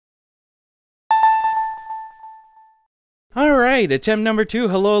Alright, attempt number 2.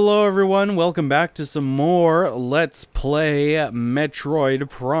 Hello everyone. Welcome back to some more Let's Play Metroid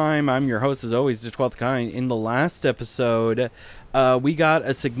Prime. I'm your host as always, the 12th Kind. In the last episode, we got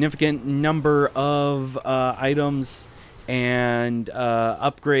a significant number of items and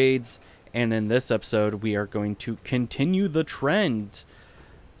upgrades. And in this episode, we are going to continue the trend.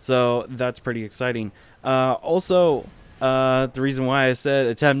 So that's pretty exciting. Also, the reason why I said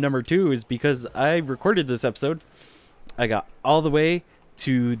attempt number 2 is because I recorded this episode. I got all the way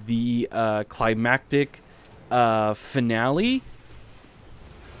to the climactic finale,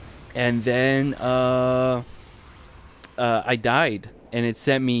 and then I died, and it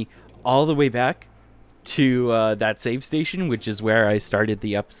sent me all the way back to that save station, which is where I started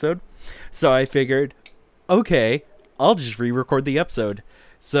the episode. So I figured, okay, I'll just re-record the episode.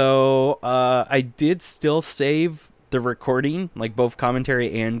 So I did still save the recording, like both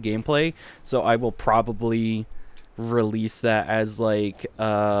commentary and gameplay, so I will probably release that as like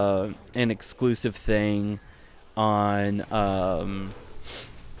an exclusive thing on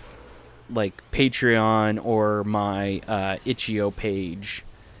like Patreon or my itch.io page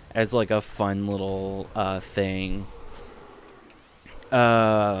as like a fun little thing.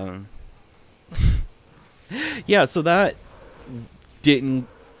 Yeah, so that didn't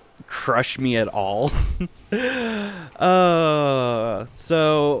crush me at all.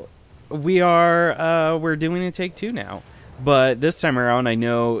 So we're doing a take 2 now, but this time around I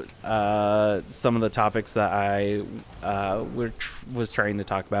know some of the topics that I was trying to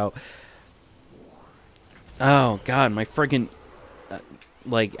talk about. Oh god, my friggin'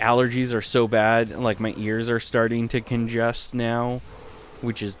 like allergies are so bad, like my ears are starting to congest now,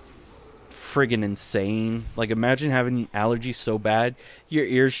 which is friggin' insane. Like imagine having allergies so bad your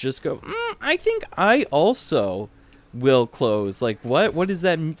ears just go I think I also will close. Like what is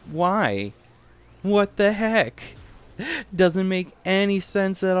that? Why? What the heck? Doesn't make any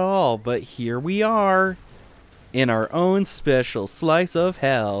sense at all, but here we are in our own special slice of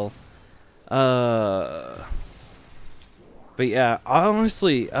hell. But yeah,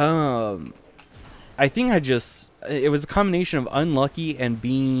 honestly, I think it was a combination of unlucky and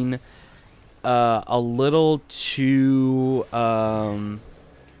being a little too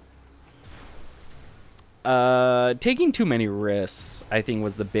taking too many risks, I think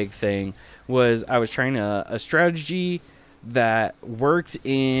was the big thing. I was trying a strategy that worked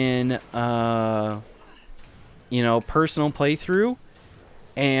in personal playthrough,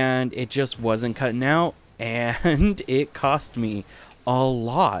 and it just wasn't cutting out, and it cost me a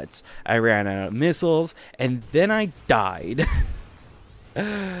lot. I ran out of missiles, and then I died.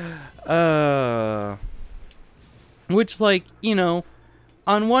 Which, like,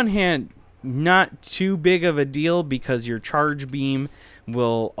 on one hand, not too big of a deal because your charge beam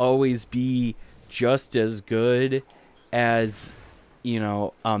will always be just as good as,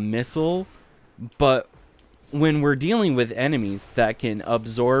 a missile. But when we're dealing with enemies that can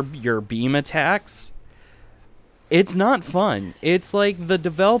absorb your beam attacks, it's not fun. It's like the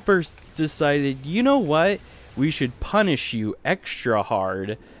developers decided, you know what? We should punish you extra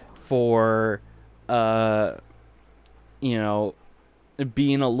hard for,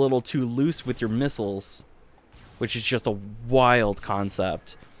 being a little too loose with your missiles, which is just a wild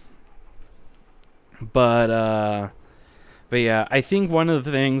concept. But yeah, I think one of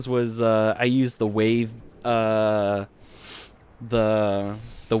the things was I used the wave the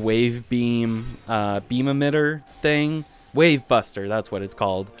wave beam beam emitter thing, wave buster, that's what it's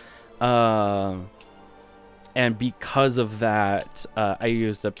called. And because of that, I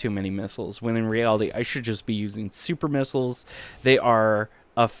used up too many missiles, when in reality, I should just be using super missiles. They are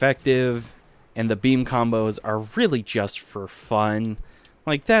effective, and the beam combos are really just for fun.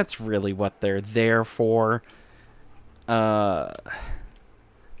 Like, that's really what they're there for. Like,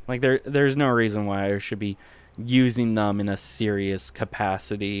 there's no reason why I should be using them in a serious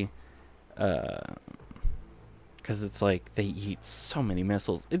capacity. Because it's like, they eat so many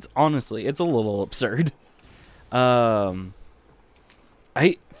missiles. It's honestly, it's a little absurd. I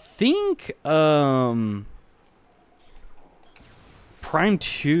think Prime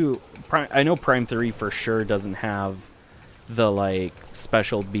 2, I know Prime 3 for sure doesn't have the like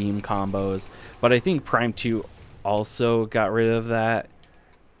special beam combos, but I think Prime 2 also got rid of that.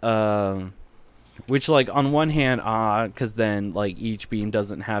 Which, like, on one hand, because then like each beam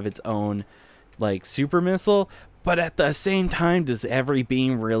doesn't have its own like super missile, but at the same time, does every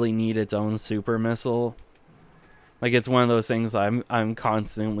beam really need its own super missile? Like, it's one of those things I'm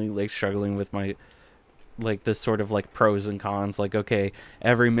constantly like struggling with my like this sort of like pros and cons. Like, okay,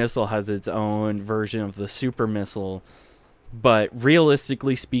 every missile has its own version of the super missile, But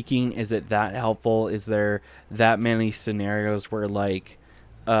realistically speaking, is it that helpful? Is there that many scenarios where, like,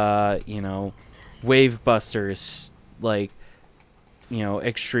 you know, Wave Buster is, like, you know,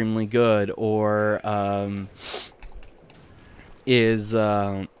 extremely good, or is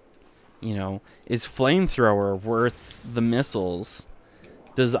you know, is Flamethrower worth the missiles?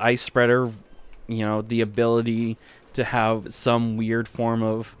 Does Ice Spreader, you know, the ability to have some weird form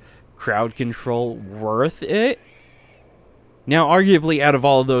of crowd control worth it? Now, arguably, out of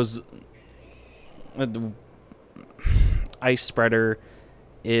all of those, Ice Spreader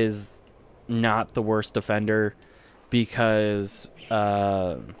is not the worst defender, because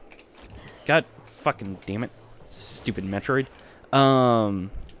God fucking damn it, stupid Metroid.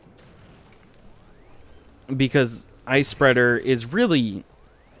 Because Ice Spreader is really,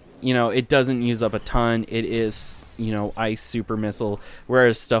 you know, it doesn't use up a ton. It is, you know, Ice Super Missile,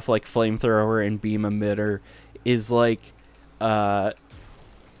 whereas stuff like Flamethrower and Beam Emitter is like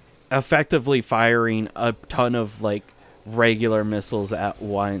effectively firing a ton of like regular missiles at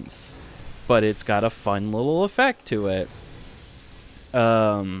once, but it's got a fun little effect to it.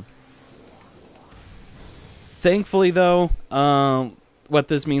 Thankfully though, what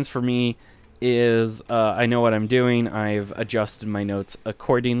this means for me is I know what I'm doing. I've adjusted my notes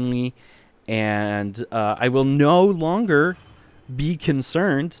accordingly, and I will no longer be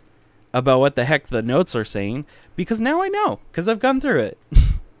concerned about what the heck the notes are saying, because now I know, because I've gone through it.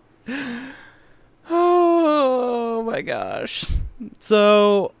 Oh my gosh.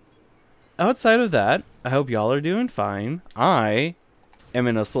 So outside of that, I hope y'all are doing fine. I am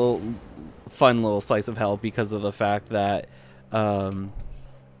in a fun little slice of hell because of the fact that I'm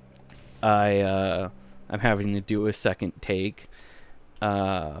having to do a second take.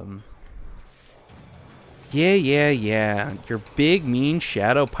 Yeah. You're big, mean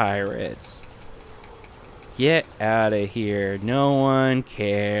shadow pirates. Get out of here. No one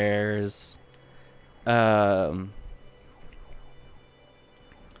cares. Oh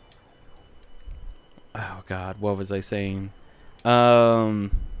God, what was I saying? Oh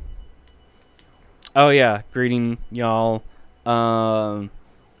yeah, greeting y'all.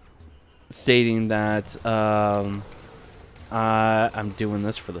 Stating that I'm doing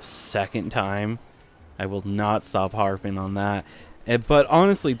this for the second time. I will not stop harping on that. But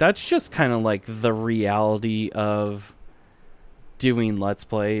honestly, that's just kind of like the reality of doing Let's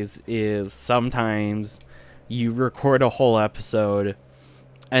Plays, is sometimes you record a whole episode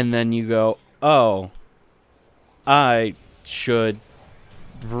and then you go, oh, I should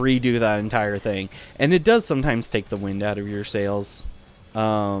redo that entire thing. And it does sometimes take the wind out of your sails.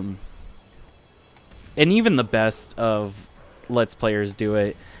 And even the best of Let's Players do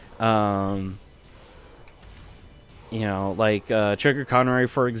it. You know, like Trigger Conroy,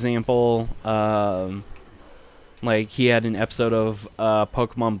 for example. Like, he had an episode of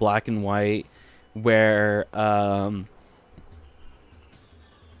Pokemon Black and White where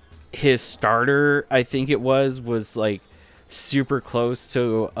his starter, I think it was like super close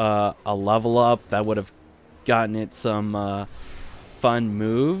to a level up that would have gotten it some fun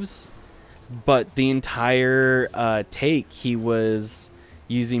moves. But the entire take, he was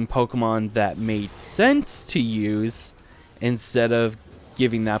using Pokemon that made sense to use instead of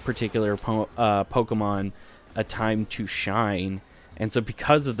giving that particular Pokemon a time to shine. And so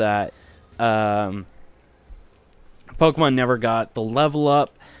because of that, Pokemon never got the level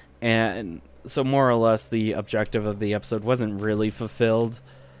up, and so more or less the objective of the episode wasn't really fulfilled.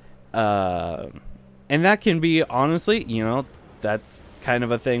 And that can be, honestly, you know, that's kind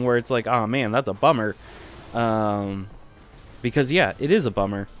of a thing where it's like, oh man, that's a bummer. Because yeah, it is a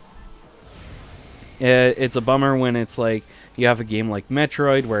bummer. It's a bummer when it's like you have a game like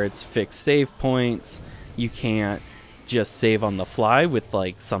Metroid where it's fixed save points. You can't just save on the fly with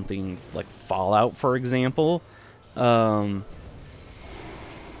like something like Fallout, for example. There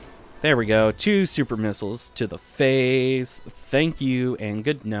we go. 2 super missiles to the face. Thank you and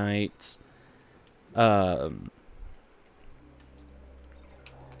good night.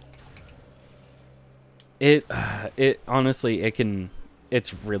 It honestly,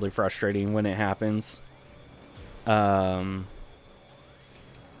 it's really frustrating when it happens. God,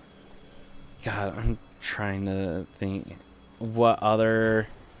 I'm trying to think what other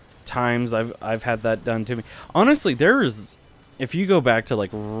times I've had that done to me. Honestly, if you go back to like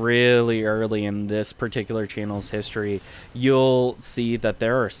really early in this particular channel's history, you'll see that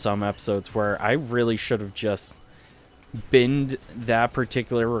there are some episodes where I really should have just binned that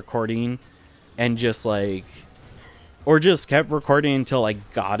particular recording and just like, or just kept recording until I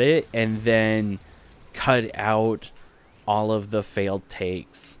got it and then cut out all of the failed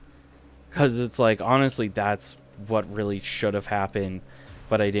takes. Because it's like, honestly, that's what really should have happened,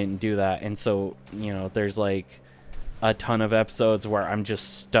 but I didn't do that. And so, you know, there's like a ton of episodes where I'm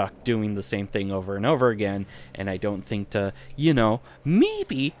just stuck doing the same thing over and over again, and I don't think to, you know,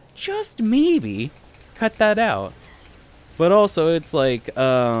 maybe, just maybe, cut that out. But also, it's like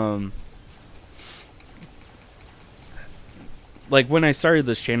when I started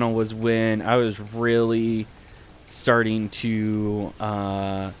this channel was when I was really starting to,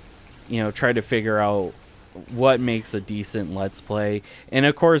 you know, try to figure out what makes a decent Let's Play. And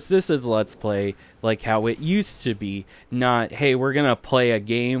of course, this is Let's Play like how it used to be. Not, hey, we're gonna play a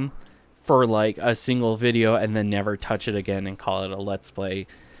game for like a single video and then never touch it again and call it a Let's Play.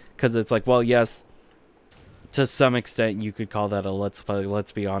 Because it's like, well, yes, to some extent you could call that a Let's Play.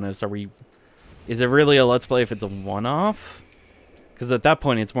 Let's be honest. Is it really a Let's Play if it's a one-off? Because at that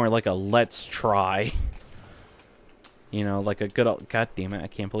point, it's more like a let's try. You know, like a good old... God damn it, I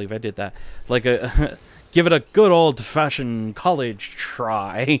can't believe I did that. Like a... give it a good old-fashioned college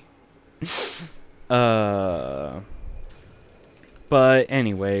try. But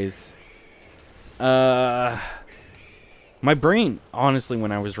anyways... my brain, honestly,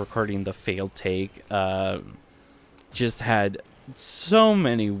 when I was recording the failed take, just had so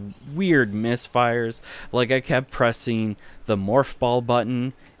many weird misfires. Like, I kept pressing the morph ball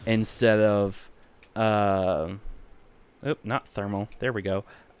button instead of not thermal, there we go,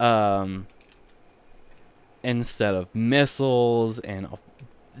 instead of missiles, and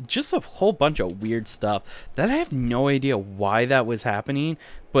just a whole bunch of weird stuff that I have no idea why that was happening,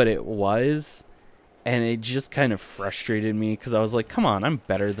 but it was, and it just kind of frustrated me because I was like, come on, I'm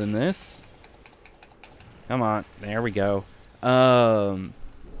better than this. Come on, there we go. But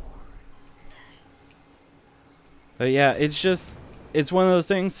yeah, it's one of those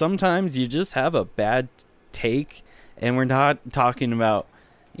things. Sometimes you just have a bad take, and we're not talking about,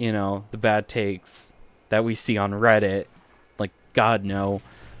 you know, the bad takes that we see on Reddit. Like, God, no.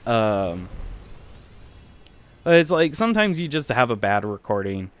 But it's like, sometimes you just have a bad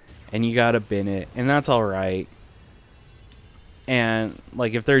recording, and you gotta bin it, and that's alright. And,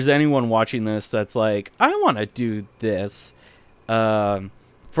 like, if there's anyone watching this that's like, I want to do this,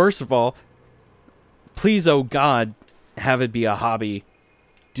 first of all, please, oh God, have it be a hobby.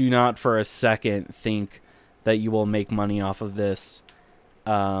 Do not for a second think that you will make money off of this,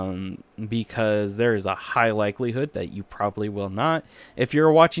 because there is a high likelihood that you probably will not. If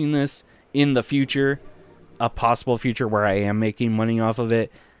you're watching this in the future, a possible future where I am making money off of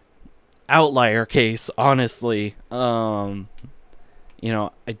it, outlier case, honestly. You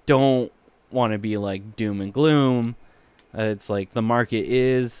know, I don't want to be like doom and gloom. It's like the market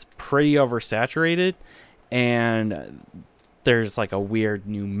is pretty oversaturated, and there's like a weird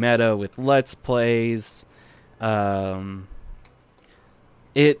new meta with Let's Plays.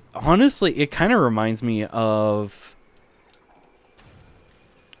 It honestly, it kind of reminds me of,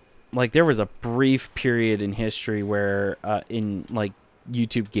 like, there was a brief period in history where, in like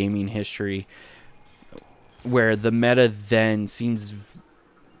YouTube gaming history, where the meta then seems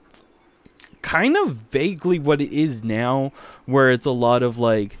kind of vaguely what it is now, where it's a lot of,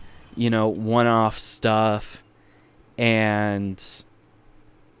 like, you know, one-off stuff, and,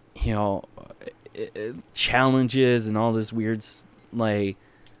 you know, challenges and all this weird, like,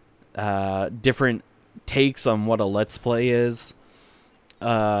 different takes on what a Let's Play is.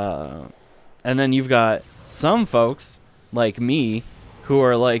 And then you've got some folks like me who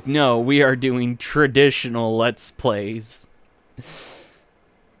are like, no, we are doing traditional Let's Plays.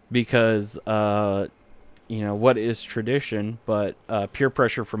 Because, you know, what is tradition but peer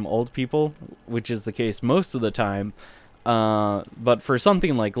pressure from old people, which is the case most of the time. But for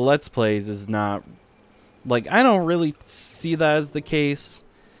something like Let's Plays is not, like, I don't really see that as the case.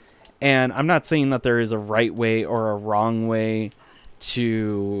 And I'm not saying that there is a right way or a wrong way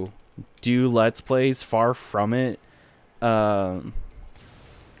to do Let's Plays, far from it. You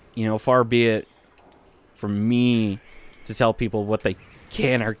know, far be it from me to tell people what they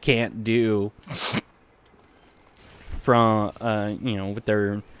can or can't do from, you know, with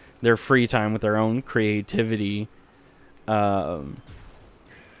their free time, with their own creativity. But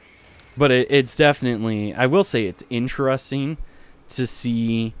it's definitely, I will say it's interesting to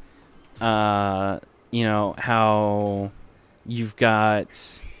see, you know, how you've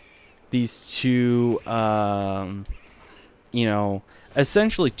got these two, you know,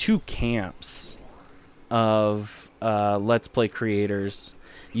 essentially two camps of Let's Play creators.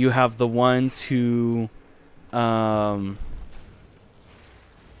 You have the ones who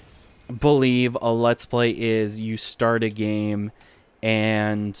believe a Let's Play is you start a game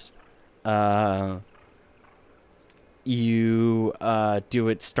and you do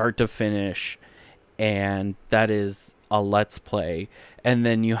it start to finish, and that is a let's play. And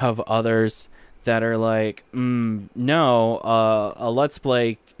then you have others that are like, no, a let's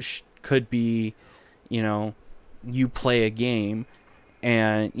play could be, you know, you play a game,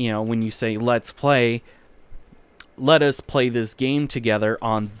 and, you know, when you say let's play, let us play this game together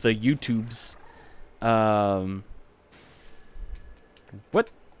on the YouTubes. What?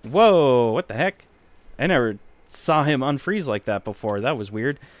 Whoa, what the heck? I never saw him unfreeze like that before. That was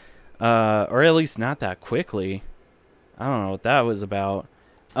weird. Or at least not that quickly. I don't know what that was about.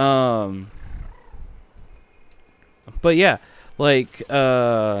 But yeah, like, you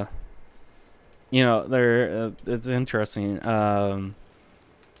know, it's interesting.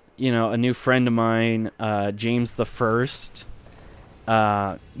 You know, a new friend of mine, James the First,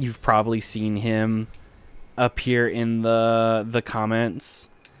 you've probably seen him appear in the comments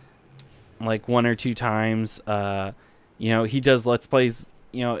like 1 or 2 times. You know, he does let's plays,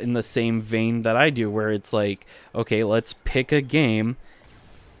 you know, in the same vein that I do, where it's like, okay, let's pick a game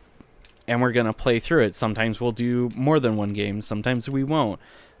and we're gonna play through it. Sometimes we'll do more than one game, sometimes we won't.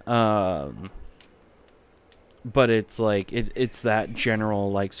 But it's like it's that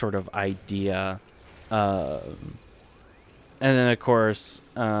general like sort of idea. And then of course,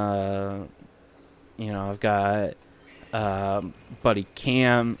 you know, I've got buddy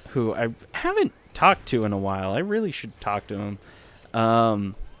Cam, who I haven't talked to in a while. I really should talk to him.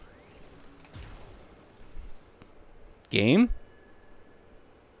 Game?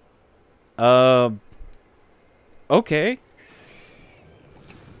 Okay.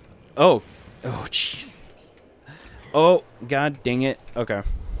 Oh, jeez. Oh, god dang it. Okay.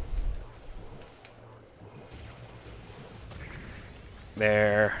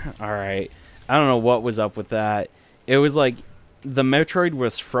 There. Alright. I don't know what was up with that. It was like the Metroid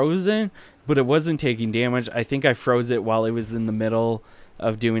was frozen, but it wasn't taking damage. I think I froze it while it was in the middle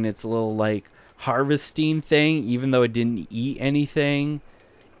of doing its little like harvesting thing, even though it didn't eat anything.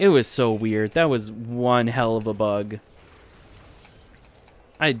 It was so weird. That was one hell of a bug.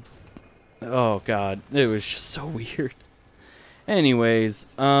 Oh god, it was just so weird. Anyways,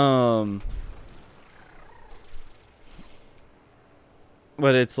 but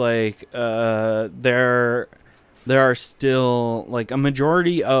it's like there are still like a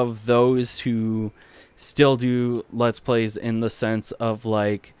majority of those who still do let's plays in the sense of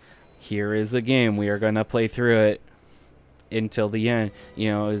like, here is a game, we are gonna play through it until the end.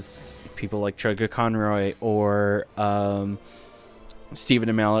 You know, is people like Chugga Conroy or Stephen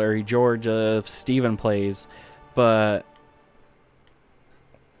and Mallory George of Stephen Plays. But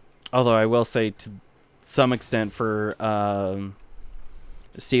although I will say to some extent for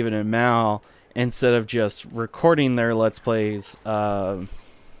Stephen and Mal, instead of just recording their let's plays like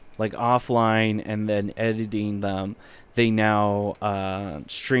offline and then editing them, they now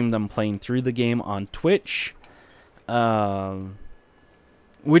stream them playing through the game on Twitch,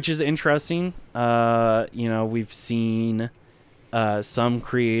 which is interesting. You know, we've seen some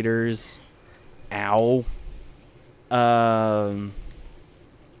creators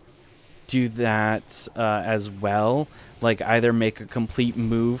do that as well, like either make a complete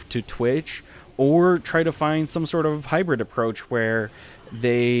move to Twitch or try to find some sort of hybrid approach where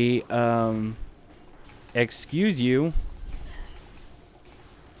they excuse you.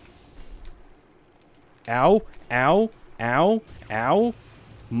 Ow, ow, ow, ow,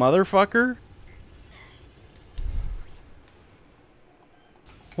 motherfucker.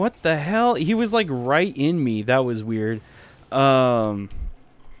 What the hell? He was like right in me. That was weird. God,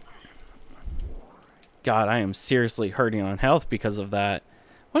 I am seriously hurting on health because of that.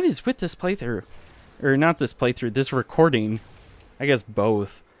 What is with this playthrough? Or not this playthrough, this recording. I guess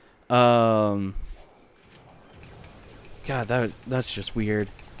both. God, that's just weird.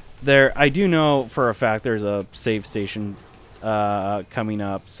 There, I do know for a fact there's a save station coming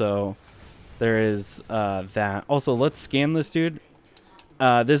up, so there is that. Also, let's scan this dude.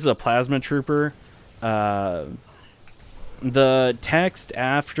 This is a plasma trooper. The text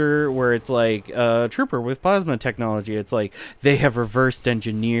after where it's like trooper with plasma technology, it's like they have reversed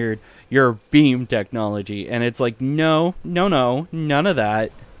engineered your beam technology, and it's like no, none of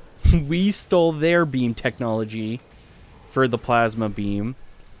that. We stole their beam technology for the plasma beam.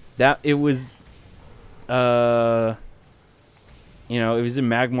 That it was you know, it was in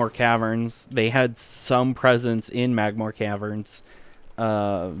Magmore Caverns. They had some presence in Magmore Caverns.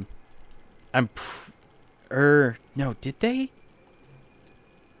 No, did they?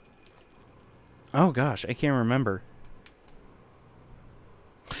 Oh gosh, I can't remember.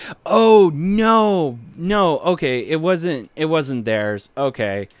 Oh no, okay, it wasn't theirs.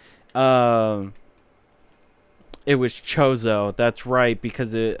 Okay. It was Chozo. That's right,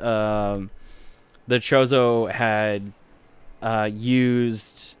 because it the the Chozo had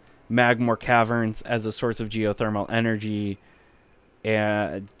used Magmor caverns as a source of geothermal energy.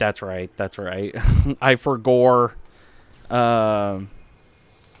 And that's right. I forgore. But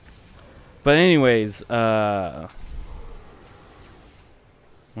anyways, let's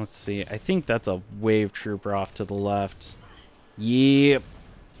see. I think that's a wave trooper off to the left. Yep.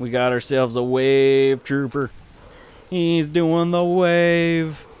 We got ourselves a wave trooper. He's doing the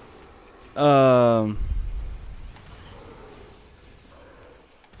wave. Come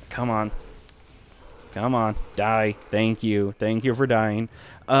on. Come on. Die. Thank you. Thank you for dying.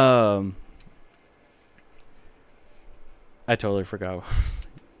 I totally forgot.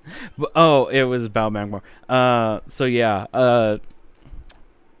 But, oh, it was about Magmor. So yeah,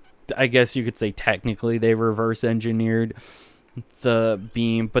 I guess you could say technically they reverse engineered the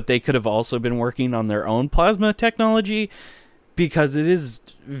beam, but they could have also been working on their own plasma technology, because it is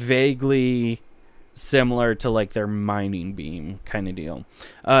vaguely similar to like their mining beam kind of deal.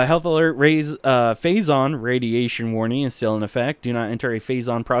 Health alert, phase-on radiation warning is still in effect. Do not enter a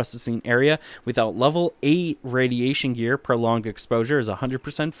phase-on processing area without level 8 radiation gear. Prolonged exposure is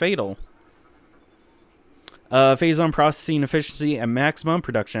 100% fatal. Phase-on processing efficiency at maximum,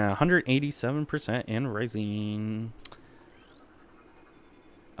 production at 187% and rising.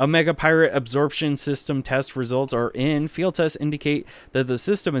 Omega Pirate absorption system test results are in. Field tests indicate that the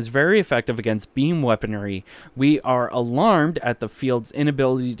system is very effective against beam weaponry. We are alarmed at the field's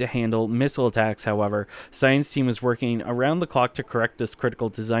inability to handle missile attacks, however. Science team is working around the clock to correct this critical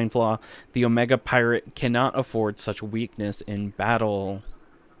design flaw. The Omega Pirate cannot afford such weakness in battle.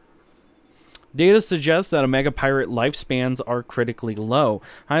 Data suggests that Omega Pirate lifespans are critically low.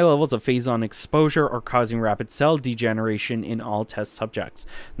 High levels of phase-on exposure are causing rapid cell degeneration in all test subjects.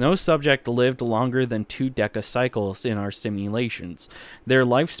 No subject lived longer than 2 decacycles in our simulations. Their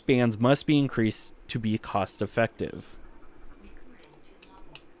lifespans must be increased to be cost-effective.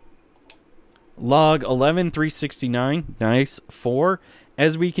 Log 11369, nice, 4.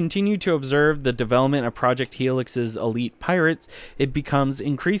 As we continue to observe the development of Project Helix's elite pirates, it becomes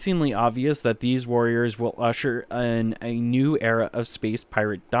increasingly obvious that these warriors will usher in a new era of space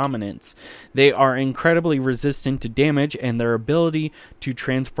pirate dominance. They are incredibly resistant to damage, and their ability to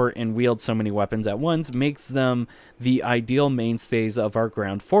transport and wield so many weapons at once makes them the ideal mainstays of our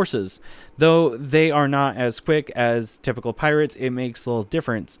ground forces. Though they are not as quick as typical pirates, it makes little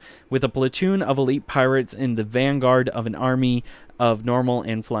difference. With a platoon of elite pirates in the vanguard of an army of normal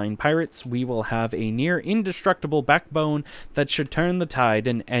and flying pirates, we will have a near indestructible backbone that should turn the tide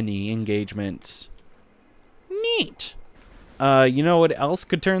in any engagement. Neat. You know what else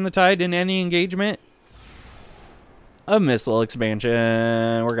could turn the tide in any engagement? A missile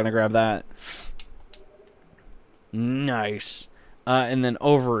expansion. We're gonna grab that. Nice. And then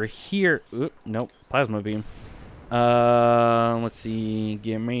over here, nope, plasma beam. Let's see.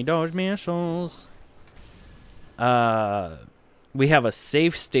 Give me those missiles. We have a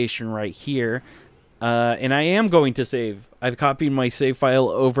safe station right here. And I am going to save. I've copied my save file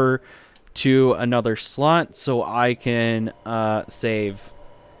over to another slot so I can save.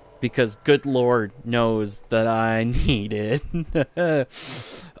 Because good Lord knows that I need it.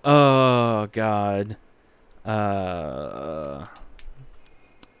 Oh, God.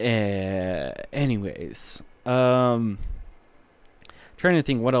 Anyways. Trying to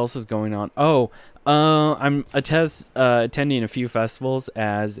think what else is going on. Oh, I'm attending a few festivals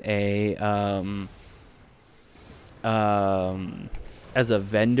as a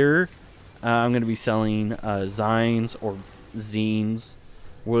vendor. I'm going to be selling zines or zines,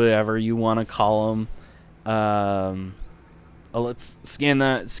 whatever you want to call them. Let's scan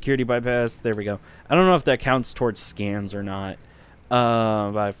that security bypass. There we go. I don't know if that counts towards scans or not,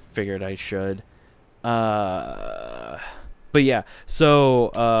 but I figured I should. But yeah,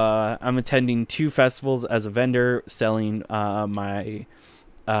 so I'm attending 2 festivals as a vendor, selling my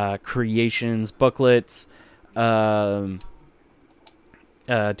creations, booklets,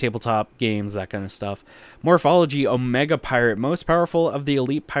 tabletop games, that kind of stuff. Morphology: Omega Pirate. Most powerful of the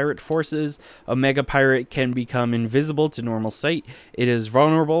elite pirate forces, Omega Pirate can become invisible to normal sight. It is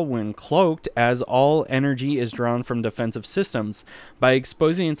vulnerable when cloaked, as all energy is drawn from defensive systems. By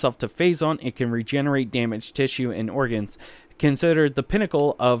exposing itself to phase-on, it can regenerate damaged tissue and organs. Considered the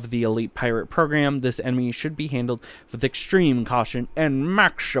pinnacle of the elite pirate program, this enemy should be handled with extreme caution and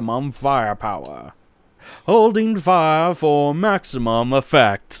maximum firepower. Holding fire for maximum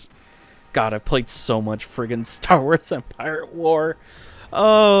effect. God, I played so much friggin' Star Wars and Pirate War.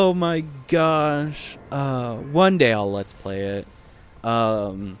 Oh my gosh. One day I'll let's play it.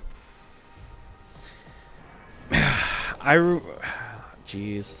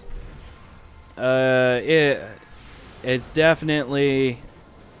 Jeez. It's definitely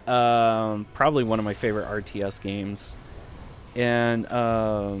probably one of my favorite RTS games. And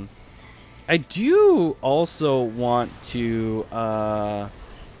I do also want to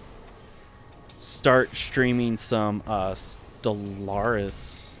start streaming some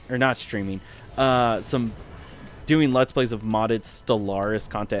Stellaris, or not streaming, some doing Let's Plays of modded Stellaris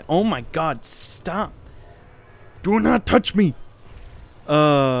content. Oh my god, stop! Do not touch me!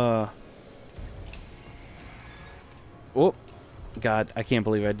 Oh, god, I can't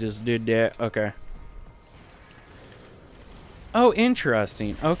believe I just did that. Okay. Oh,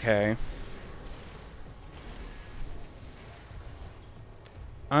 interesting. Okay.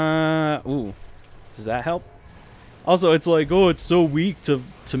 Ooh. Does that help? Also, it's like, oh, it's so weak to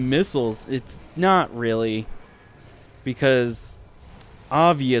missiles. It's not really. Because,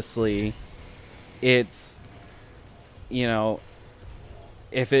 obviously, it's, you know,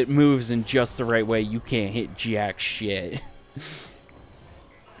 if it moves in just the right way, you can't hit jack shit.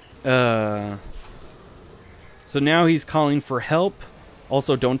 So now he's calling for help.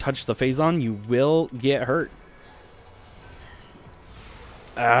 Also, don't touch the Phazon. You will get hurt.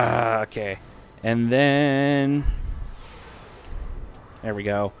 Okay. And then... there we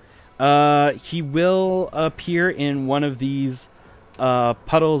go. He will appear in one of these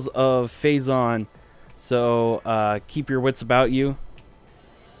puddles of Phazon. So keep your wits about you.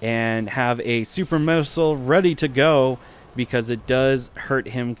 And have a super missile ready to go. Because it does hurt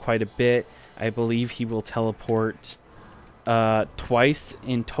him quite a bit. I believe he will teleport twice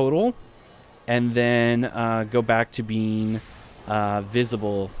in total. And then go back to being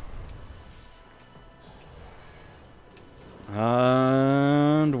visible.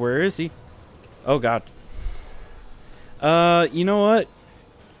 And where is he? Oh god. You know what?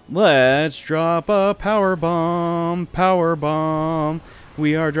 Let's drop a power bomb. Power bomb.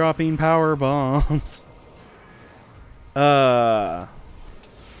 We are dropping power bombs. There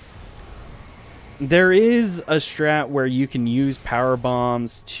is a strat where you can use power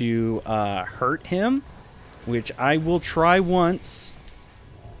bombs to hurt him, which I will try once.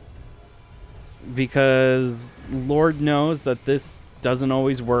 Because Lord knows that this doesn't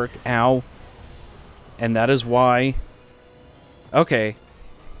always work. Ow. And that is why. Okay.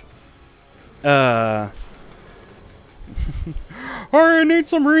 I need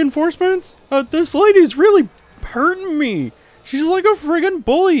some reinforcements. This lady's really hurting me. She's like a friggin'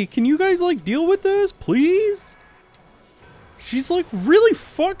 bully. Can you guys like deal with this, please? She's like really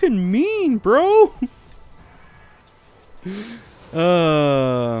fucking mean, bro.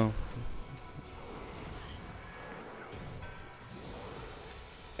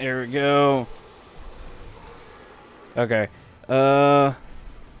 There we go. Okay. Oh,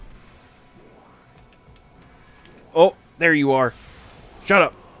 there you are. Shut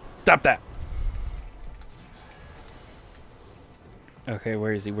up. Stop that. Okay,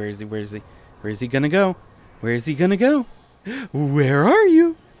 where is he? Where is he? Where is he? Where is he gonna go? Where is he gonna go? Where are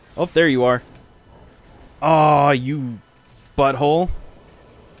you? Oh, there you are. Aw, you butthole.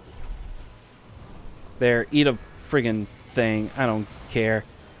 There, eat a friggin' thing. I don't care.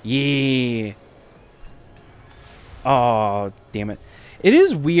 Yeah. Oh, damn it. It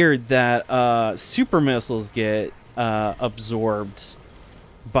is weird that super missiles get absorbed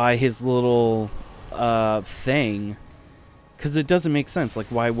by his little thing. Because it doesn't make sense. Like,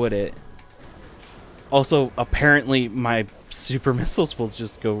 why would it? Also, apparently, my super missiles will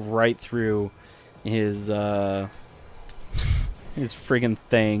just go right through his his friggin'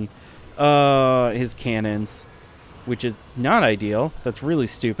 thing. His cannons. Which is not ideal. That's really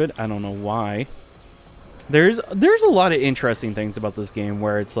stupid. I don't know why. There's a lot of interesting things about this game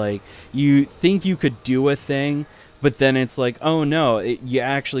where it's like, you think you could do a thing, but then it's like, oh no, you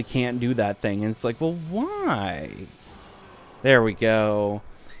actually can't do that thing. And it's like, well, why? There we go.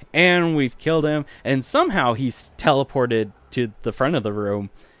 And we've killed him. And somehow he's teleported to the front of the room.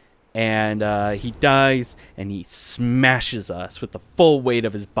 And he dies. And he smashes us with the full weight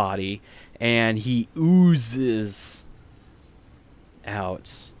of his body. And he oozes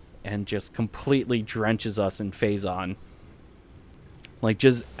out. And just completely drenches us in Phazon. Like,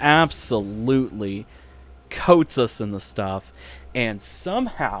 just absolutely coats us in the stuff. And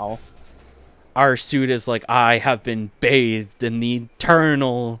somehow our suit is like, I have been bathed in the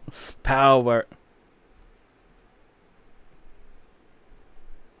eternal power.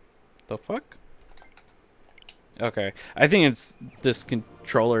 The fuck? Okay. I think it's this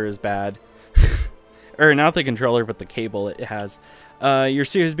controller is bad. Or not the controller, but the cable it has. Your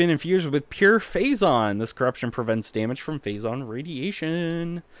suit has been infused with pure Phazon. This corruption prevents damage from Phazon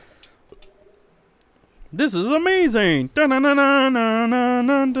radiation. This is amazing. Da -na -na -na -na -na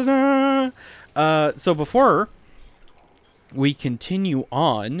 -na -na. So before we continue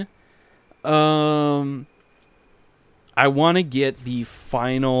on, I want to get the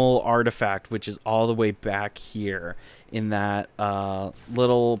final artifact, which is all the way back here in that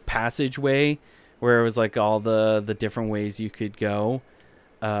little passageway where it was like all the different ways you could go.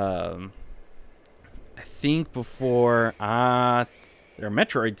 I think before there are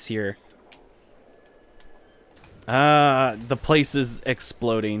Metroids here. The place is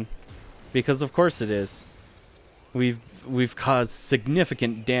exploding because of course it is. We've caused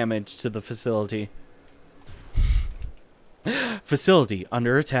significant damage to the facility. Facility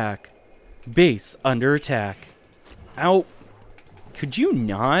under attack. Base under attack. Ow. Could you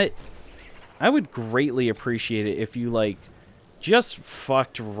not? I would greatly appreciate it if you, like, just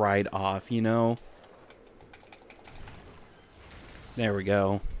fucked right off, you know? There we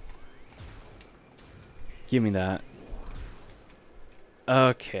go. Give me that.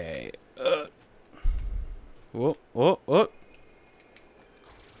 Okay. Whoa, whoa, whoa.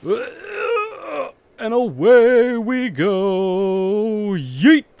 And away we go.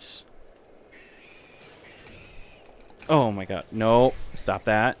 Yeet. Oh my god. No. Stop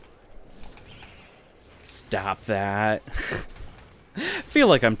that. Stop that. I feel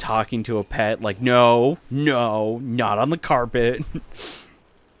like I'm talking to a pet. Like, no, no, not on the carpet.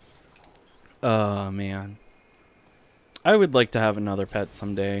 Oh, man. I would like to have another pet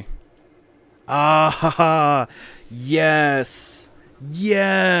someday. Ah, yes.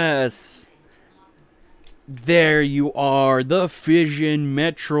 Yes. There you are, the Fission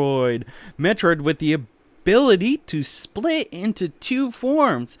Metroid. Metroid with the ability to split into two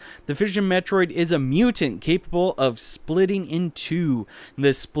forms. The Fission Metroid is a mutant capable of splitting in two.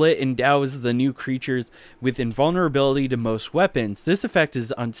 This split endows the new creatures with invulnerability to most weapons. This effect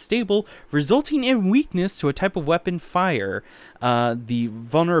is unstable, resulting in weakness to a type of weapon fire. The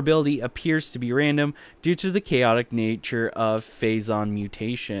vulnerability appears to be random due to the chaotic nature of Phazon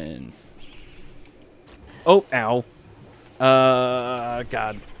mutation. Oh, ow.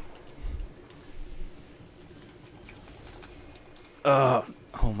 God.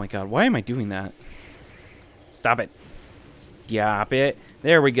 Oh my god, why am I doing that? Stop it. Stop it.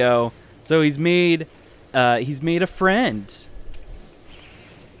 There we go. So he's made a friend.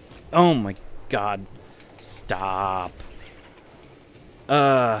 Oh my god. Stop.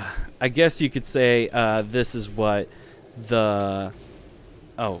 I guess you could say this is what the...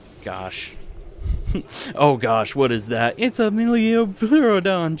 Oh gosh. Oh gosh, what is that? It's a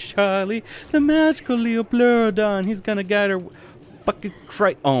Leopleurodon, Charlie. The magical Leopleurodon. He's gonna get her fucking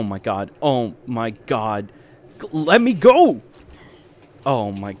Christ. Oh my god. Oh my god. Let me go.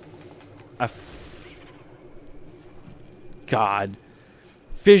 Oh my god.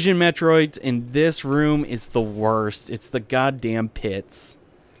 Fission Metroids in this room is the worst. It's the goddamn pits.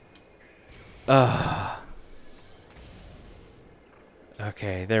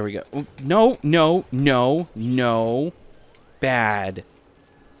 Okay, there we go. No, no, no, no. Bad.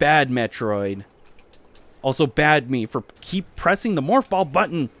 Bad Metroid. Also bad me for keep pressing the morph ball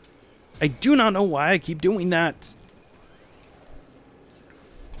button. I do not know why I keep doing that.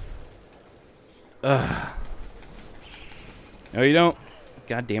 Ugh. No, you don't.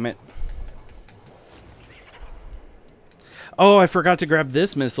 God damn it. Oh, I forgot to grab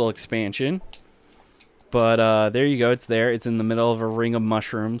this missile expansion. But there you go. It's there. It's in the middle of a ring of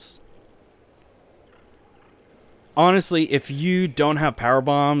mushrooms. Honestly, if you don't have power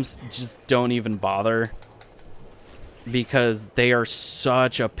bombs, just don't even bother. Because they are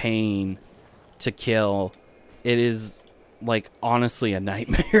such a pain to kill. It is, like, honestly a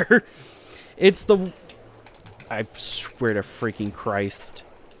nightmare. It's the... I swear to freaking Christ.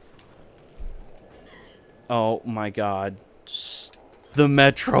 Oh my god. The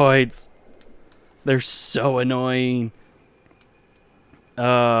Metroids. They're so annoying.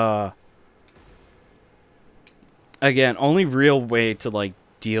 Again, only real way to, like,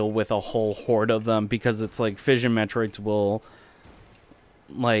 deal with a whole horde of them, because it's like Fission Metroids will,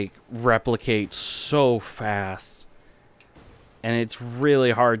 like, replicate so fast. And it's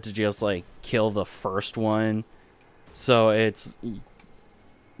really hard to just, like, kill the first one. So it's,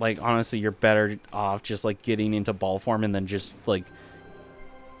 like, honestly, you're better off just, like, getting into ball form and then just, like,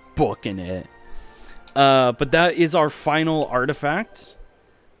 booking it. But that is our final artifact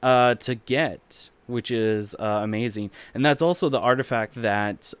to get, which is amazing. And that's also the artifact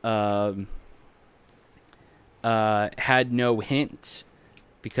that had no hint,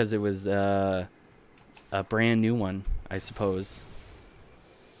 because it was a brand new one, I suppose.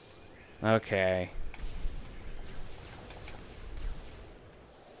 Okay.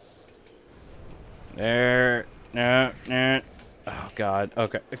 There. No, no. Oh, God.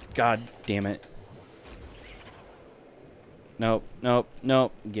 Okay. God damn it. Nope, nope,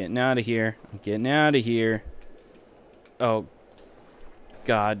 nope. Getting out of here. I'm getting out of here. Oh,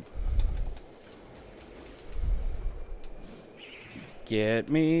 God. Get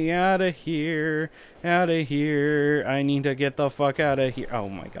me out of here. Out of here. I need to get the fuck out of here. Oh,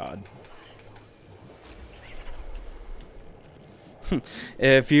 my God.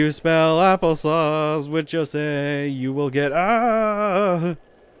 If you spell applesauce, which you say, you will get ah.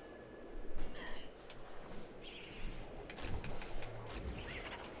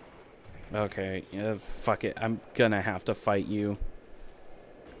 Okay, fuck it. I'm gonna have to fight you.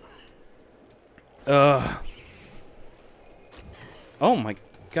 Ugh. Oh my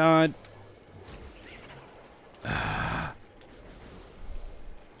God.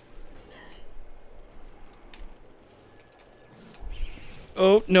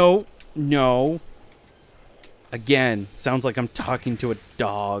 Oh, no. No. Again, sounds like I'm talking to a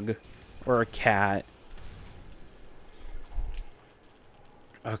dog or a cat.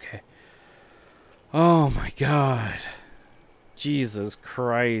 Okay. Oh my God. Jesus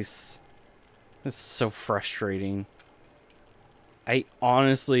Christ. This is so frustrating. I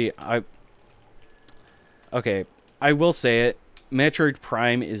honestly, okay, I will say it. Metroid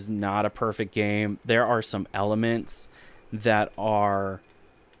Prime is not a perfect game. There are some elements that are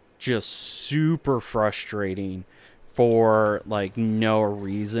just super frustrating for like no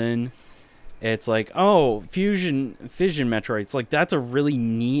reason. It's like, oh, fission Metroid. It's like, that's a really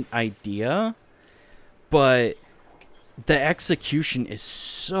neat idea, but the execution is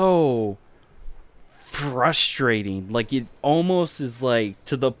so frustrating. Like, it almost is like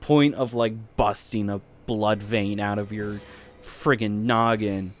to the point of like busting a blood vein out of your friggin'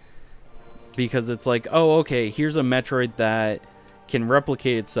 noggin, because it's like, oh, okay, here's a Metroid that can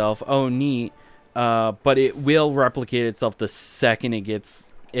replicate itself. Oh, neat. But it will replicate itself the second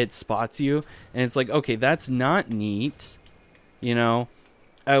it spots you, and it's like, okay, that's not neat. You know,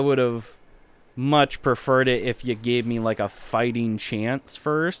 I would have much preferred it if you gave me like a fighting chance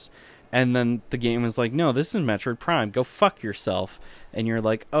first, and then the game was like, no, this is Metroid Prime, go fuck yourself, and you're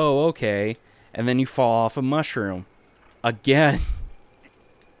like, oh, okay, and then you fall off a mushroom again.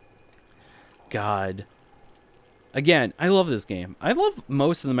 God. Again, I love this game. I love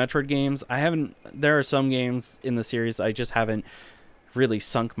most of the Metroid games. There are some games in the series I just haven't really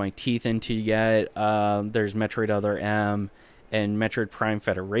sunk my teeth into yet. There's Metroid Other M and Metroid Prime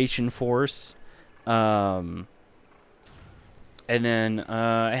Federation Force. And then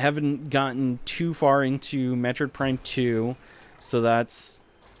I haven't gotten too far into Metroid Prime 2. So that's,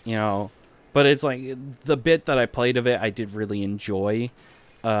 you know, but it's like the bit that I played of it, I did really enjoy.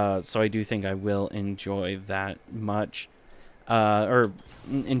 So I do think I will enjoy that much, or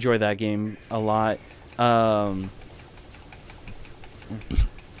enjoy that game a lot. Oh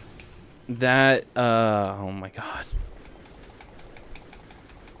my God.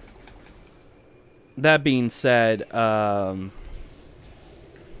 That being said,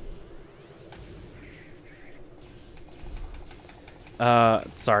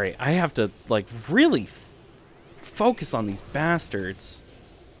 sorry, I have to like really focus on these bastards.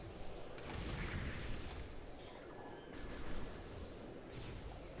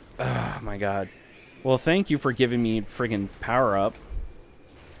 Oh my God. Well, thank you for giving me friggin' power up.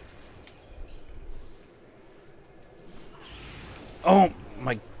 Oh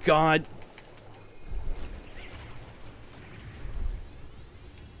my God.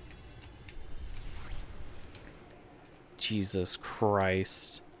 Jesus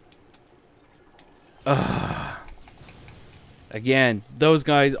Christ. Ugh. Again, those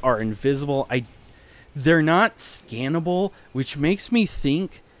guys are invisible. They're not scannable, which makes me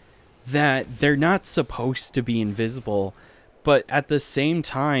think that they're not supposed to be invisible, but at the same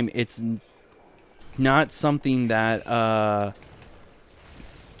time, it's not something that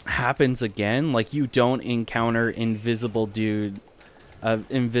happens again. Like, you don't encounter invisible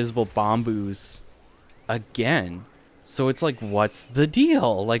Bamboos again. So it's like, what's the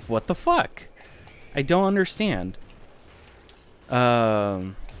deal? Like, what the fuck? I don't understand.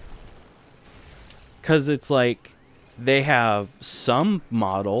 'Cause it's like they have some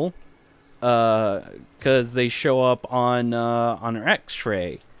model, because they show up on our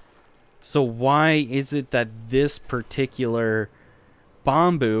X-ray. So why is it that this particular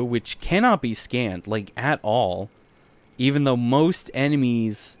Bamboo, which cannot be scanned like at all, even though most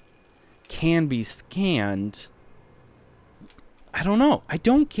enemies can be scanned? I don't know. I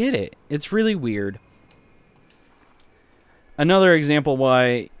don't get it. It's really weird. Another example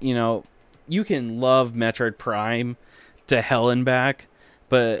why, you know, you can love Metroid Prime to hell and back,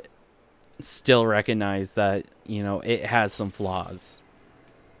 but still recognize that you know, it has some flaws.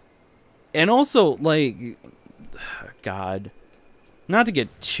 And also, like, God, not to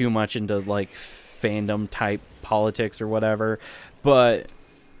get too much into, like, fandom type politics or whatever, but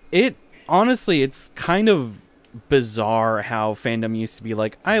honestly, it's kind of bizarre how fandom used to be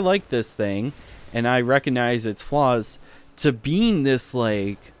like, I like this thing, and I recognize its flaws, to being this,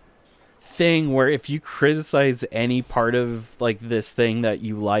 like, thing where if you criticize any part of, like, this thing that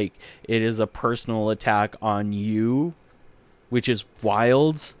you like, it is a personal attack on you, which is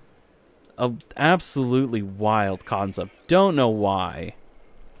wild. A absolutely wild concept. Don't know why.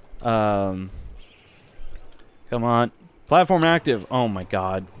 Come on. Platform active. Oh my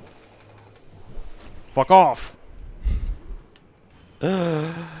god. Fuck off.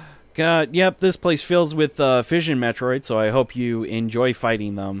 God, yep, this place fills with fission Metroid, so I hope you enjoy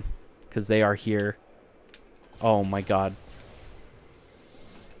fighting them, because they are here. Oh my god.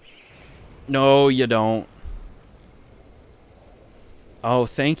 No, you don't. Oh,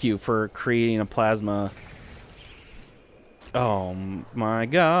 thank you for creating a plasma. Oh my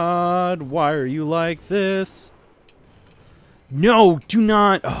god, why are you like this? No, do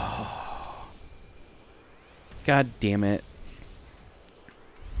not. Oh. God damn it.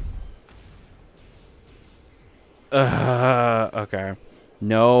 Okay.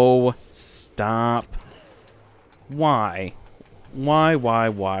 No, stop. Why? Why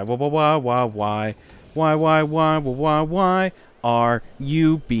are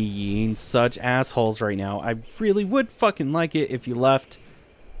you being such assholes right now? I really would fucking like it if you left.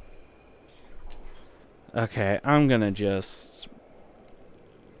 Okay, I'm gonna just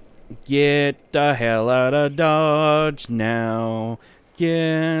get the hell out of Dodge now.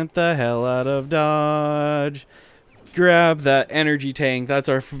 Get the hell out of Dodge. Grab that energy tank. That's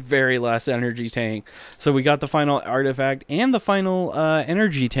our very last energy tank. So we got the final artifact and the final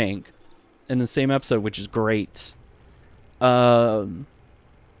energy tank in the same episode, which is great. But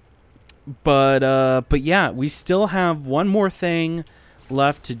yeah, we still have one more thing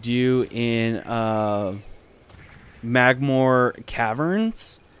left to do in Magmore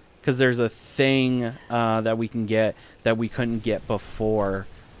Caverns, because there's a thing that we can get that we couldn't get before.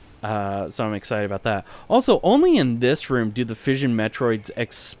 So I'm excited about that. Also, only in this room do the fission Metroids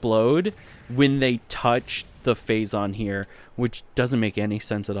explode when they touch the phazon here, which doesn't make any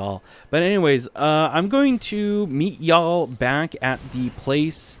sense at all. But anyways, I'm going to meet y'all back at the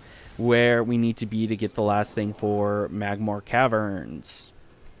place where we need to be to get the last thing for Magmore Caverns.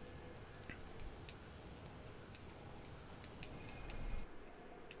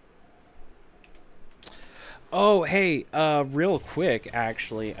 Oh, hey, real quick,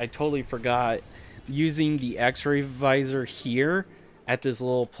 actually, I totally forgot, using the X-ray visor here at this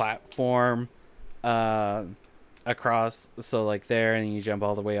little platform across, so like there, and you jump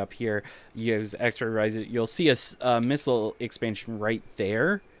all the way up here, you use X-ray visor, you'll see a missile expansion right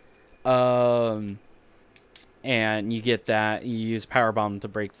there, and you get that, you use Power Bomb to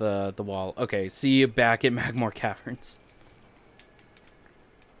break the wall. Okay, see you back at Magmore Caverns.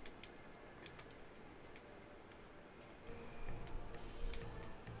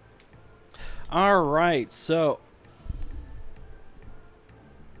 All right, so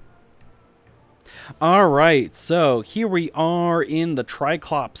here we are in the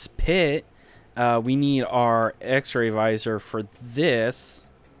Triclops pit. We need our X-ray visor for this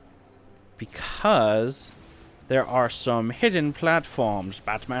because there are some hidden platforms,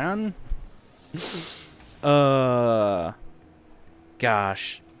 Batman. Gosh.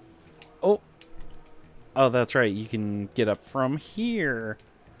 Oh, that's right. You can get up from here.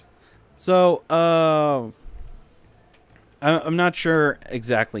 So, I'm not sure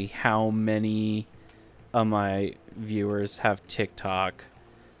exactly how many of my viewers have TikTok.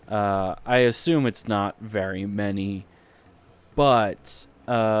 I assume it's not very many, but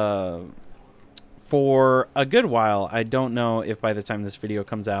for a good while, I don't know if by the time this video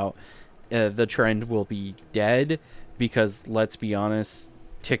comes out, the trend will be dead, because let's be honest,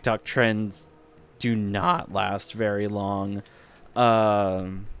 TikTok trends do not last very long.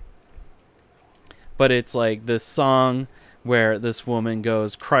 But it's like this song where this woman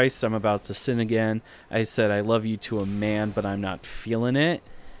goes, Christ, I'm about to sin again. I said I love you to a man, but I'm not feeling it.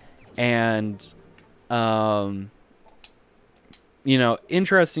 And, you know,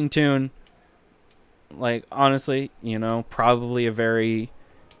 interesting tune. Like, honestly, you know, probably a very,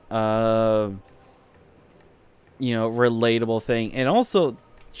 you know, relatable thing. And also,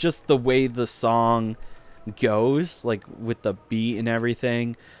 just the way the song goes, like, with the beat and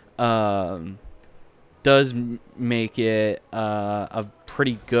everything, does make it a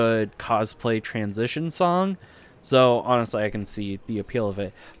pretty good cosplay transition song. So honestly, I can see the appeal of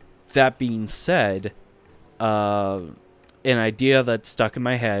it. That being said, an idea that stuck in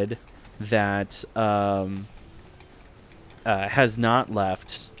my head that has not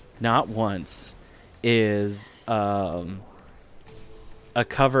left, not once, is a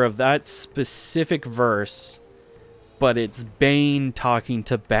cover of that specific verse, but it's Bane talking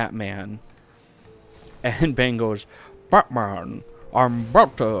to Batman. And Bane goes, "Batman, I'm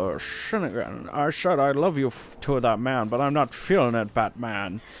about to sin again. I said I love you to that man, but I'm not feeling it,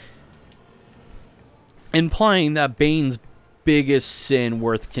 Batman." Implying that Bane's biggest sin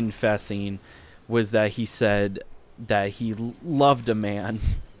worth confessing was that he said that he loved a man,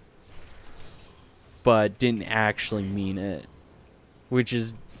 but didn't actually mean it. Which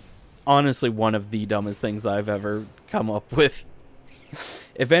is honestly one of the dumbest things that I've ever come up with.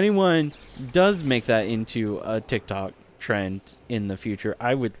 If anyone does make that into a TikTok trend in the future,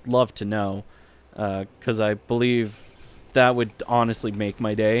 I would love to know, because I believe that would honestly make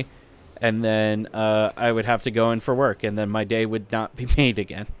my day, and then I would have to go in for work, and then my day would not be made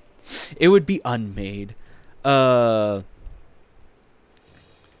again. It would be unmade.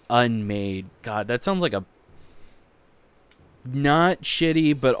 Unmade. God, that sounds like a not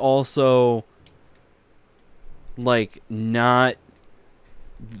shitty, but also like not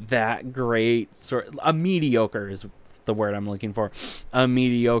that great sort. A mediocre is the word I'm looking for. A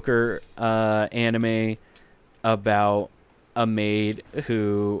mediocre anime about a maid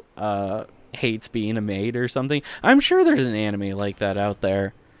who hates being a maid or something. I'm sure there's an anime like that out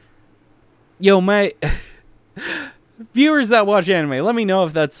there. Yo, my viewers that watch anime, let me know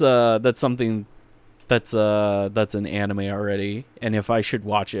if that's something that's an anime already, and if I should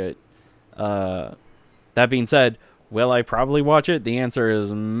watch it. That being said, will I probably watch it? The answer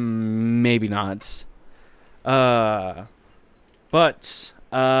is maybe not. But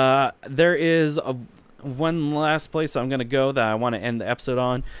there is one last place I'm going to go that I want to end the episode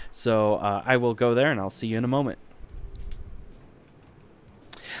on. So I will go there, and I'll see you in a moment.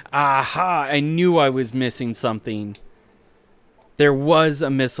 Aha! I knew I was missing something. There was a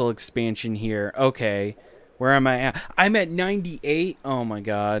missile expansion here. Okay. Where am I at? I'm at 98. Oh my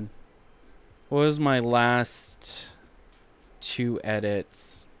god. What was my last 2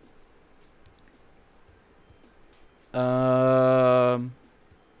 edits?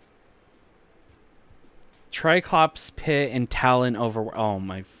 Triclops Pit and Talon over. Oh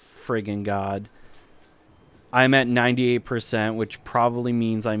my friggin' god. I'm at 98%, which probably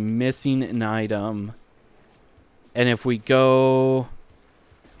means I'm missing an item. And if we go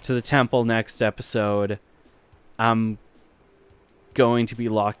to the temple next episode, I'm going to be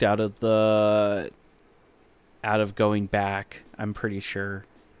locked out of going back, I'm pretty sure.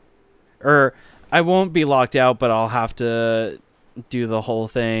 Or I won't be locked out, but I'll have to do the whole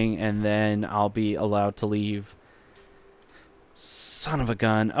thing, and then I'll be allowed to leave. Son of a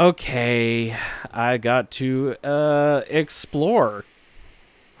gun. Okay, I got to explore.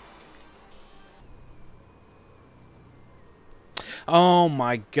 Oh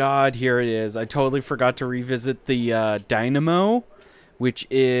my god, here it is. I totally forgot to revisit the dynamo, which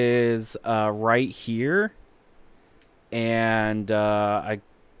is right here. And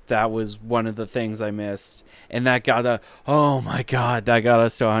that was one of the things I missed. And that got oh my god, that got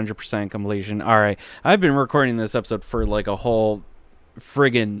us to 100% completion. Alright, I've been recording this episode for like a whole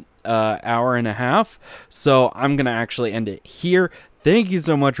friggin' hour and a half. So I'm going to actually end it here. Thank you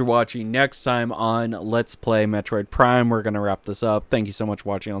so much for watching. Next time on Let's Play Metroid Prime, we're going to wrap this up. Thank you so much for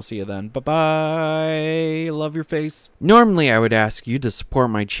watching. I'll see you then. Bye-bye. Love your face. Normally, I would ask you to support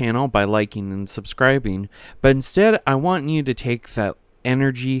my channel by liking and subscribing, but instead, I want you to take that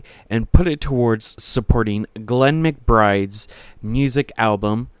energy and put it towards supporting Glenn McBride's music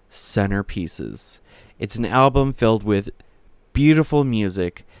album, Centerpieces. It's an album filled with beautiful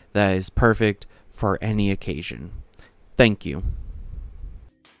music that is perfect for any occasion. Thank you.